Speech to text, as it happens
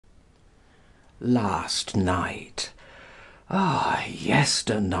last night, ah,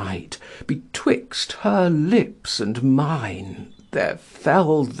 yesternight, betwixt her lips and mine there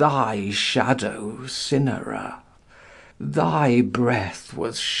fell thy shadow, Cynara. Thy breath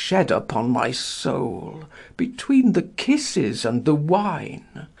was shed upon my soul between the kisses and the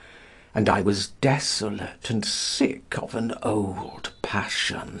wine, and I was desolate and sick of an old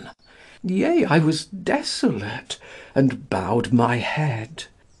passion. Yea, I was desolate, and bowed my head.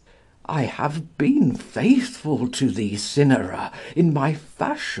 I have been faithful to thee, Cynara, in my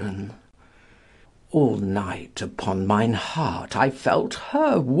fashion. All night upon mine heart I felt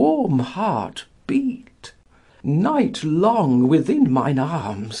her warm heart beat. Night long within mine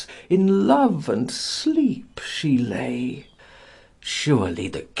arms in love and sleep she lay. Surely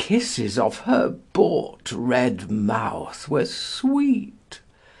the kisses of her bought red mouth were sweet.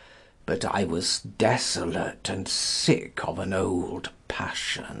 But I was desolate and sick of an old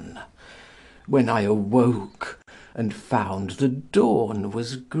passion. When I awoke, and found the dawn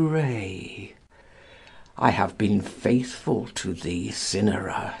was grey. I have been faithful to thee,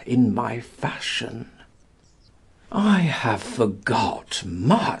 Cynara, in my fashion. I have forgot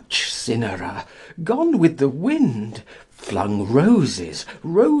much, Cynara, gone with the wind, flung roses,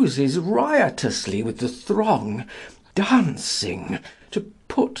 roses riotously with the throng, dancing, to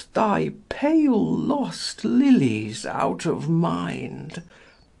put thy pale lost lilies out of mind.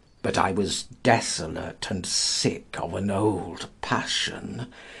 But I was desolate and sick of an old passion,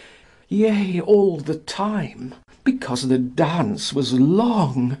 yea, all the time, because the dance was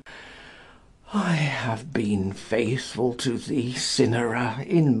long. I have been faithful to thee, Cynara,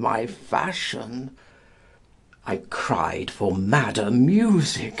 in my fashion. I cried for madder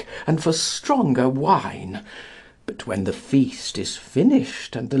music and for stronger wine, but when the feast is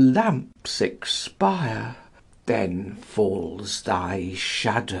finished and the lamps expire, then falls thy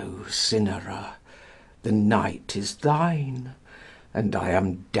shadow, Cynara. The night is thine, and I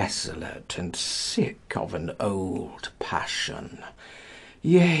am desolate and sick of an old passion,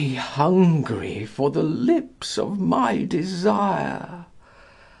 yea, hungry for the lips of my desire.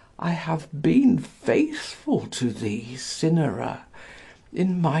 I have been faithful to thee, Cynara,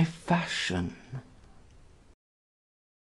 in my fashion.